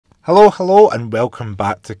Hello, and welcome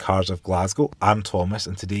back to Cars of Glasgow. I'm Thomas,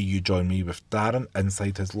 and today you join me with Darren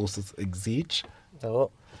inside his Lotus Exige.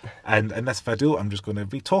 Hello. And in this video, I'm just going to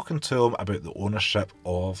be talking to him about the ownership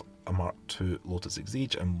of a Mark II Lotus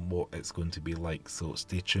Exige and what it's going to be like. So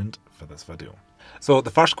stay tuned for this video. So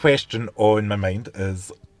the first question on my mind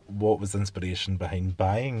is, what was the inspiration behind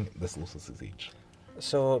buying this Lotus Exige?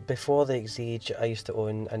 So before the Exige, I used to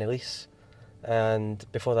own an Elise, and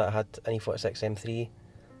before that I had an E46 M3,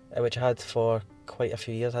 which I had for quite a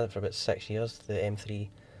few years. I had it for about 6 years, the M3,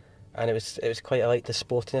 and it was quite. I liked the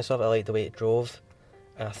sportiness of it. I liked the way it drove,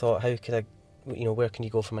 and I thought, how could I, where can you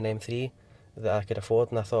go from an M3 that I could afford?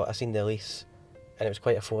 And I thought I seen the Elise, and it was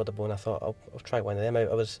quite affordable, and I thought I'll try one of them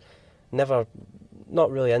out. I was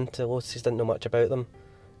not really into Lotuses, didn't know much about them,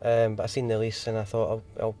 but I seen the Elise and I thought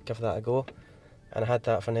I'll give that a go. And I had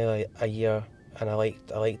that for nearly a year, and I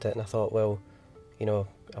liked it, and I thought, well,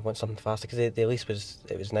 I want something faster, because the Elise was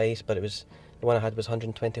nice, but the one I had was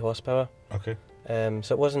 120 horsepower. Okay. So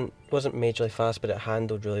it wasn't majorly fast, but it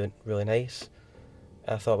handled really really nice.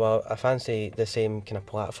 I thought, well, I fancy the same kind of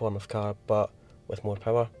platform of car, but with more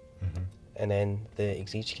power. Mm-hmm. And then the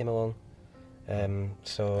Exige came along.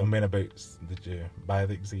 So. And when about did you buy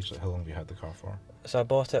the Exige? How long have you had the car for? So I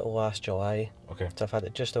bought it last July. Okay. So I've had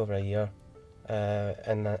it just over a year.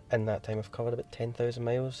 In that time, I've covered about 10,000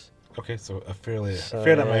 miles. Okay, so a fair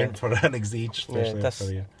amount for an Exige,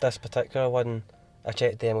 especially this particular one, I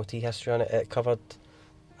checked the MOT history on it. It covered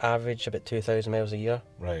average about 2,000 miles a year.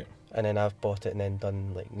 Right. And then I've bought it and then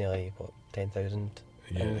done like nearly 10,000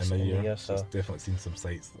 in a year. So it's definitely seen some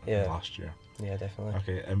sights in the last year. Yeah, definitely.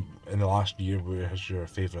 Okay, in the last year, where has your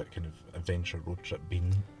favourite kind of adventure road trip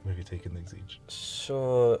been? Where have you taken the Exige?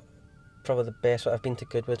 So probably the best. I've been to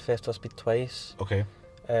Goodwood Festival Speed twice. Okay.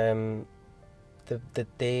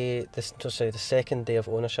 The second day of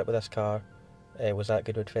ownership of this car was at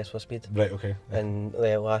Goodwood Festival Speed. Right. Okay. And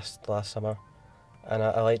last summer, and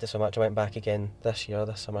I liked it so much. I went back again this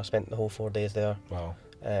summer. I spent the whole 4 days there. Wow.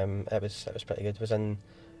 It was pretty good. It was in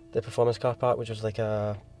the performance car park, which was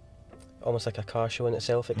almost like a car show in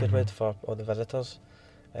itself at Goodwood for all the visitors.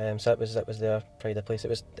 So it was their pride of place. It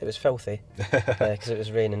was filthy because it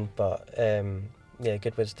was raining, but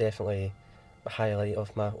Goodwood's definitely a highlight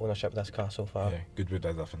of my ownership of this car so far. Yeah, Goodwood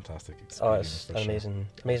is a fantastic experience. Oh, it's an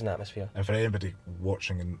amazing atmosphere. And for anybody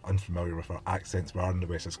watching and unfamiliar with our accents, we are in the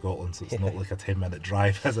west of Scotland, so it's not like a 10-minute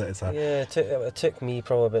drive, is it? It took me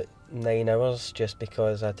probably about 9 hours, just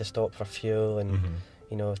because I had to stop for fuel and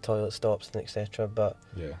toilet stops and etc. But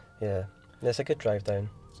yeah, it's a good drive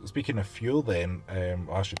down. So speaking of fuel, then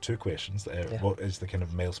I'll ask you two questions. What is the kind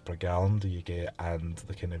of miles per gallon do you get, and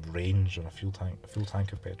the kind of range on a full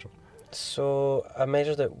tank of petrol? So I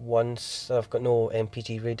measured it once. I've got no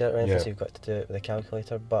MPG reader or anything, so you've got to do it with a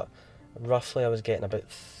calculator, but roughly I was getting about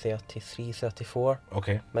 33, 34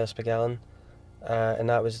 miles per gallon, and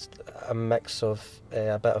that was a mix of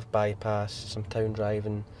a bit of bypass, some town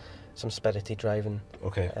driving, some spirited driving.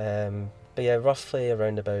 Okay. But yeah, roughly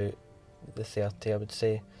around about the 30, I would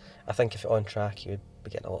say. I think if on track you would be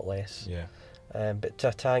getting a lot less. Yeah. But to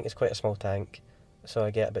a tank, it's quite a small tank. So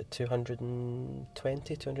I get about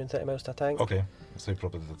 220, 230 miles to a tank. Okay, so you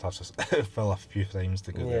probably have to fill a few times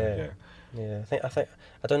to go there. Yeah. I think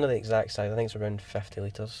I don't know the exact size. I think it's around 50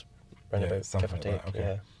 litres, around about, give or take. Like that, okay.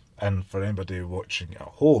 Yeah. And for anybody watching at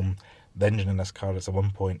home, the engine in this car is a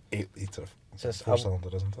 1.8 litre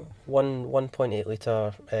four-cylinder, isn't it? 1.8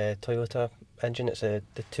 litre Toyota engine. It's the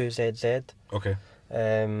 2ZZ. Okay.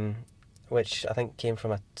 Which I think came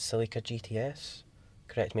from a Celica GTS.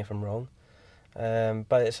 Correct me if I'm wrong.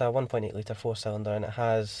 But it's a 1.8 litre four-cylinder, and it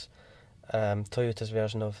has Toyota's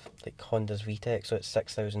version of like Honda's VTEC, so it's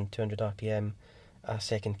 6,200 RPM. A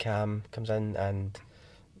second cam comes in, and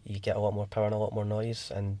you get a lot more power and a lot more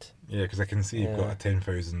noise. And yeah, because I can see you've got a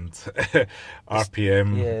 10,000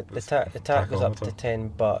 RPM. Yeah, the tach goes up to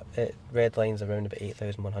 10, but it redlines around about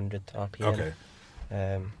 8,100 RPM. Okay.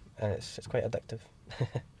 And it's quite addictive.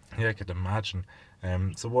 Yeah, I could imagine.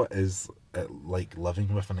 So what is it like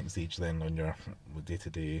living with an Exige then on your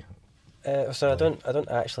day-to-day? So I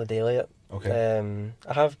don't actually daily it. Okay.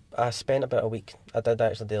 I spent about a week. I did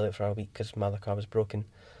actually daily it for a week because my other car was broken,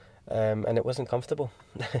 and it wasn't comfortable.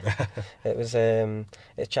 It was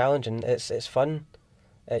it's challenging. It's fun.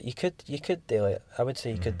 You could daily it. I would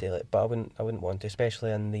say you could daily it, but I wouldn't want to,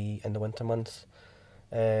 especially in the winter months.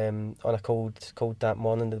 On a cold damp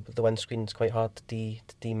morning, the windscreen's quite hard to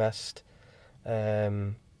demist.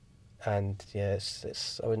 And yeah,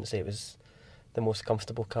 it's I wouldn't say it was the most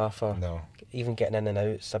comfortable car for even getting in and out.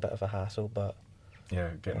 It's a bit of a hassle, but yeah,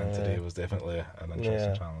 getting in today was definitely an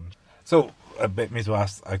interesting challenge. So, I bet me to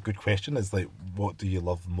ask a good question is like, what do you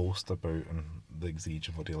love most about the Exige,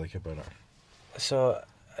 and what do you like about it? So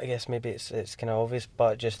I guess maybe it's kind of obvious,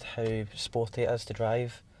 but just how sporty it is to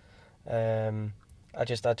drive. I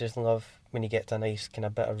just love when you get to a nice kind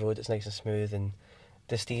of bit of road. It's nice and smooth, and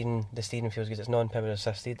the steering feels good. It's non-power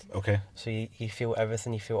assisted, Okay. so you feel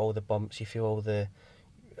everything. You feel all the bumps. You feel all the,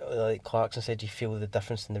 like Clarkson said, you feel the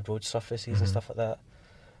difference in the road surfaces and stuff like that.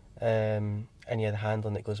 And yeah, the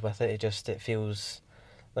handling that goes with it. It feels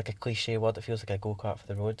like a cliche word. It feels like a go-kart for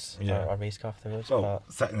the roads, Yeah. or a race car for the roads. Well,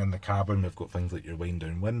 sitting in the cabin, we've got things like your wind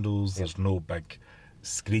down windows. Yep. There's no big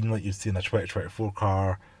screen like you see in a 2024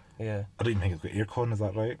 car. Yeah. I don't even think it's got aircon, is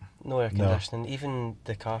that right? No air conditioning. Even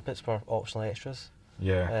the carpets were optional extras.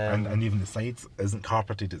 Yeah, Um, and even the sides isn't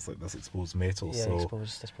carpeted, it's like this exposed metal. Yeah, so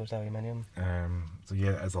exposed aluminium. so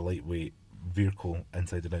yeah, it is a lightweight vehicle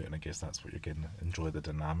inside and out, and I guess that's what you're getting to enjoy the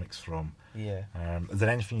dynamics from. Yeah. Is there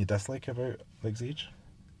anything you dislike about the Exige?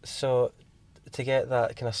 So to get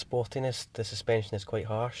that kind of sportiness, the suspension is quite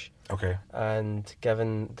harsh, Okay. and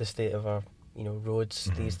given the state of our roads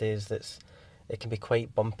these days, it can be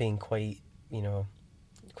quite bumpy and quite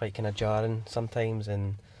kind of jarring sometimes.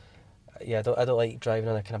 And yeah, I don't like driving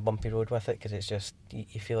on a kind of bumpy road with it, because it's just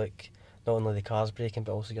you feel like not only the car's braking,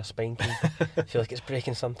 but also your spine can feel like it's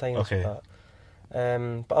braking sometimes. Okay.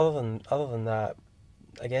 But other than that,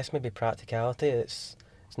 I guess maybe practicality. It's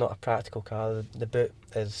not a practical car. The boot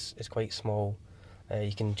is quite small.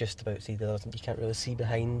 You can just about see you can't really see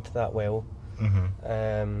behind that well.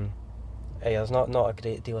 There's not a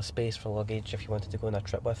great deal of space for luggage if you wanted to go on a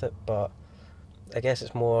trip with it, but I guess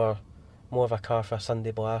it's more of a car for a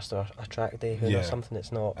Sunday blast or a track day. Or something.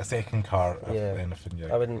 It's not a second car, if Yeah. anything.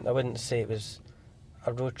 Yeah. I wouldn't say it was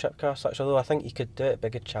a road trip car such, although I think you could do it. It'd be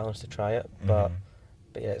a good challenge to try it, but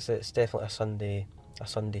yeah, it's definitely a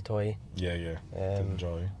Sunday toy. Yeah, to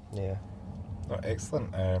enjoy. Yeah. Oh,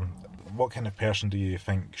 excellent. What kind of person do you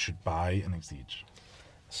think should buy an Exige?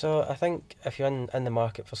 So I think if you're in the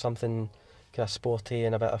market for something kind of sporty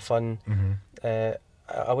and a bit of fun,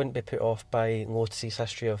 I wouldn't be put off by Lotus's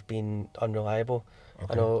history of being unreliable.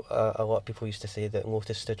 Okay. I know a lot of people used to say that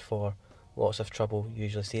Lotus stood for lots of trouble,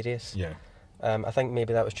 usually serious. Yeah. I think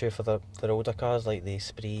maybe that was true for their older cars like the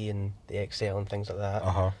Spree and the XL and things like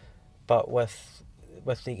that. But with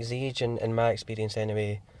the Exige, in my experience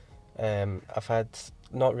anyway, I've had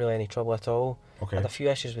not really any trouble at all. Okay. I had a few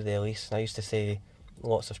issues with the Elise, and I used to say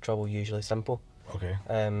lots of trouble, usually simple. Okay.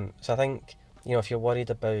 So I think if you're worried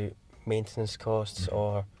about maintenance costs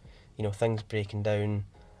or things breaking down,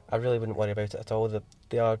 I really wouldn't worry about it at all.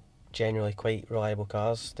 They are generally quite reliable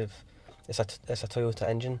cars. It's a Toyota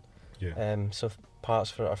engine. Yeah. So parts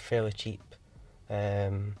for it are fairly cheap.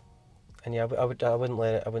 And yeah, I wouldn't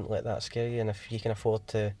let that scare you. And if you can afford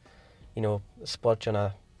to, splurge on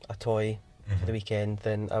a toy for the weekend,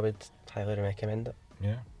 then I would highly recommend it.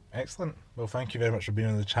 Yeah. Excellent. Well, thank you very much for being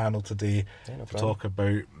on the channel today No to problem. talk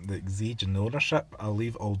about the Exige and the ownership. I'll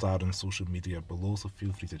leave all Darren's social media below, so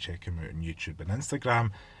feel free to check him out on YouTube and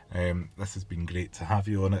Instagram. This has been great to have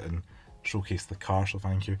you on it and showcase the car, so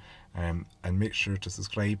thank you. And make sure to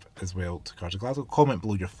subscribe as well to Cars of Glasgow. Comment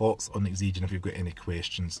below your thoughts on the Exige, and if you've got any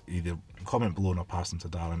questions, either comment below and I'll pass them to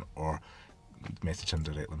Darren, or message him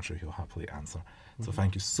directly. I'm sure he'll happily answer. So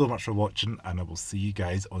thank you so much for watching, and I will see you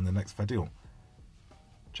guys on the next video.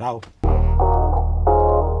 Ciao.